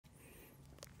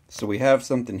So we have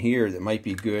something here that might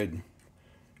be good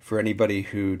for anybody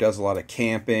who does a lot of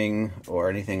camping or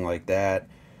anything like that,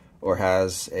 or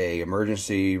has a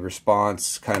emergency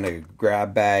response kind of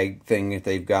grab bag thing that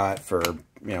they've got for,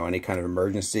 you know, any kind of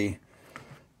emergency,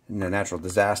 you know, natural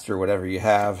disaster, whatever you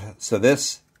have. So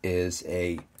this is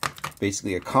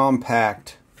basically a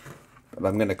compact, what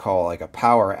I'm going to call like a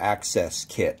power access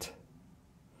kit.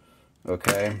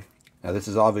 Okay, now this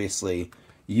is obviously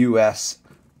US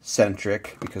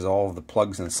centric because all of the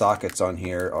plugs and sockets on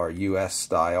here are US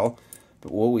style.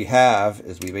 But what we have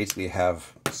is we basically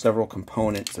have several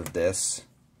components of this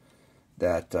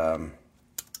that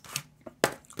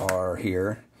are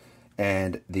here.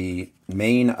 And the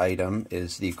main item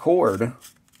is the cord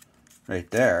right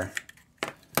there.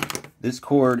 This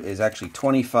cord is actually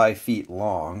 25 feet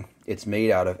long. It's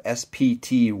made out of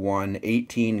SPT1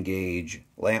 18 gauge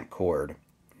lamp cord.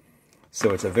 So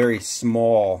it's a very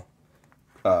small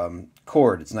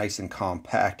cord. It's nice and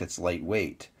compact. It's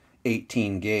lightweight.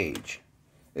 18 gauge.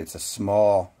 It's a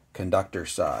small conductor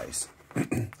size.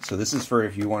 So this is for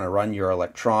if you want to run your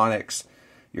electronics,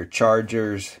 your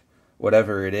chargers,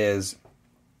 whatever it is,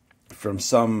 from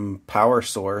some power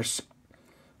source,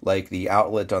 like the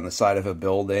outlet on the side of a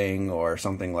building or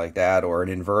something like that, or an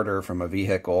inverter from a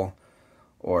vehicle,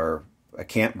 or a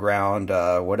campground,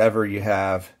 whatever you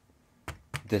have.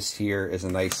 This here is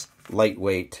a nice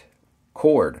lightweight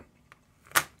cord.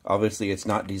 Obviously it's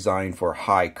not designed for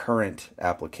high current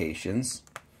applications.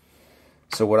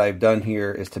 So what I've done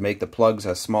here is to make the plugs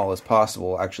as small as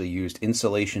possible, actually used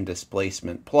insulation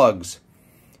displacement plugs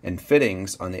and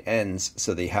fittings on the ends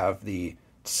so they have the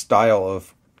style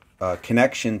of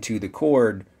connection to the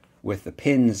cord with the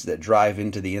pins that drive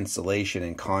into the insulation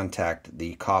and contact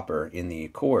the copper in the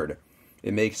cord.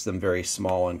 It makes them very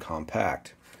small and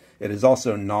compact. It is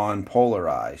also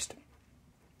non-polarized.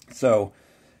 So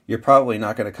you're probably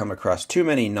not going to come across too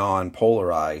many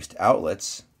non-polarized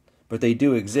outlets, but they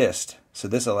do exist. So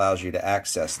this allows you to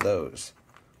access those.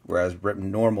 Whereas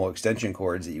normal extension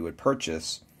cords that you would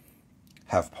purchase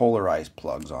have polarized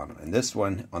plugs on them. And this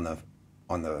one on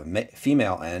the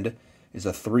female end is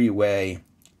a three-way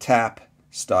tap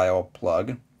style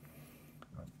plug.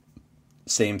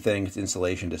 Same thing, it's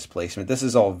insulation displacement. This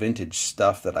is all vintage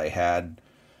stuff that I had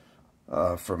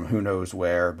from who knows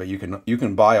where, but you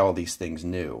can buy all these things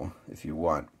new if you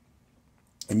want.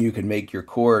 And you can make your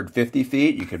cord 50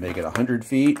 feet, you can make it 100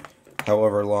 feet,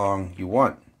 however long you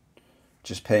want.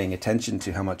 Just paying attention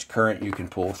to how much current you can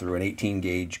pull through an 18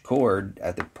 gauge cord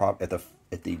at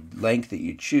the length that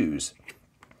you choose.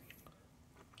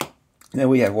 Then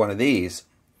we have one of these.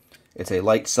 It's a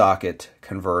light socket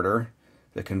converter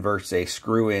that converts a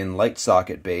screw-in light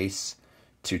socket base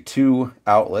to 2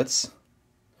 outlets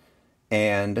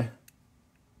and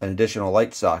an additional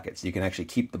light socket. So you can actually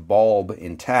keep the bulb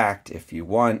intact if you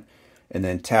want, and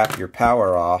then tap your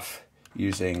power off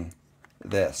using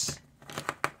this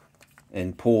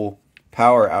and pull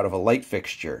power out of a light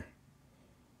fixture.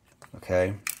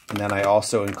 Okay, and then I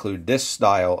also include this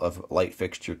style of light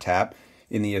fixture tap.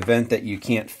 In the event that you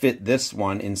can't fit this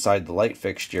one inside the light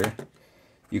fixture,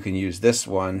 you can use this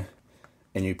one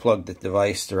and you plug the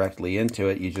device directly into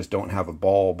it. You just don't have a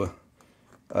bulb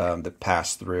that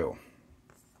pass through.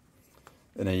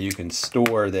 And then you can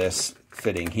store this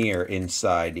fitting here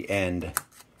inside the end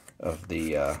of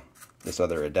the this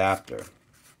other adapter.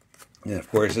 And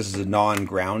of course this is a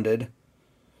non-grounded.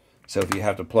 So if you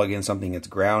have to plug in something that's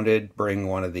grounded, bring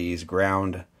one of these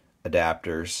ground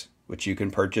adapters, which you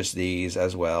can purchase these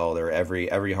as well. They're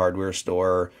every hardware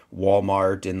store,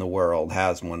 Walmart in the world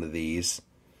has one of these.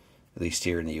 At least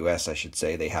here in the US, I should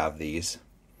say, they have these.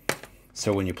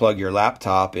 So when you plug your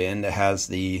laptop in, it has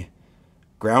the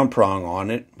ground prong on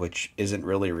it, which isn't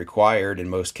really required in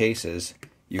most cases.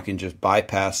 You can just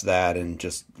bypass that and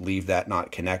just leave that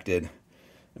not connected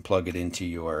and plug it into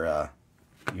your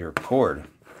cord.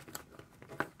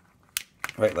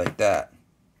 Right like that.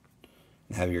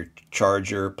 And have your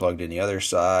charger plugged in the other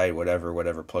side,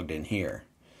 whatever plugged in here.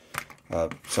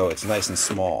 So it's nice and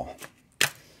small.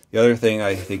 The other thing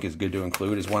I think is good to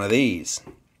include is one of these.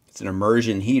 It's an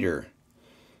immersion heater.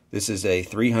 This is a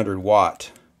 300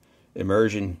 watt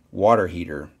immersion water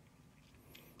heater.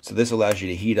 So this allows you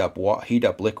to heat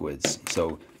up liquids.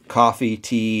 So coffee,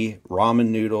 tea, ramen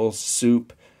noodles,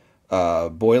 soup,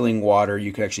 boiling water.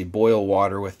 You can actually boil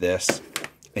water with this,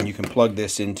 and you can plug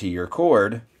this into your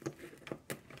cord.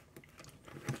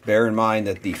 Bear in mind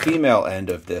that the female end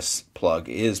of this plug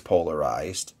is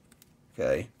polarized.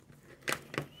 Okay.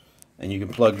 And you can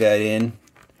plug that in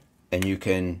and you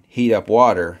can heat up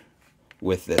water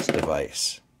with this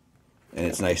device. and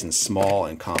it's nice and small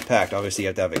and compact. Obviously, you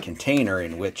have to have a container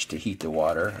in which to heat the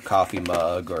water, a coffee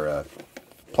mug or a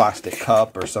plastic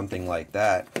cup or something like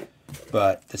that.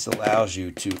 But this allows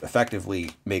you to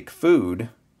effectively make food,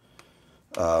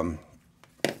 you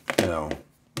know,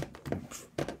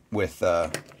 with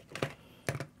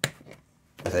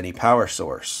any power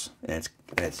source, and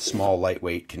it's small,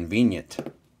 lightweight, convenient.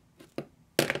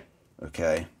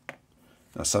 Okay.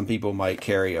 Now, some people might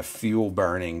carry a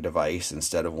fuel-burning device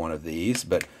instead of one of these,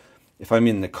 but if I'm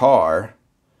in the car,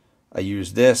 I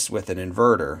use this with an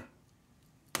inverter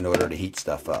in order to heat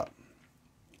stuff up.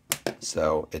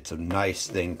 So it's a nice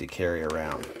thing to carry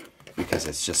around because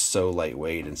it's just so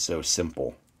lightweight and so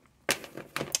simple.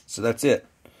 So that's it.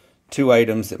 2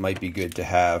 items that might be good to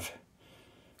have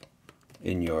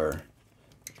in your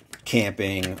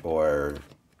camping or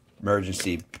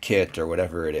emergency kit or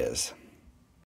whatever it is.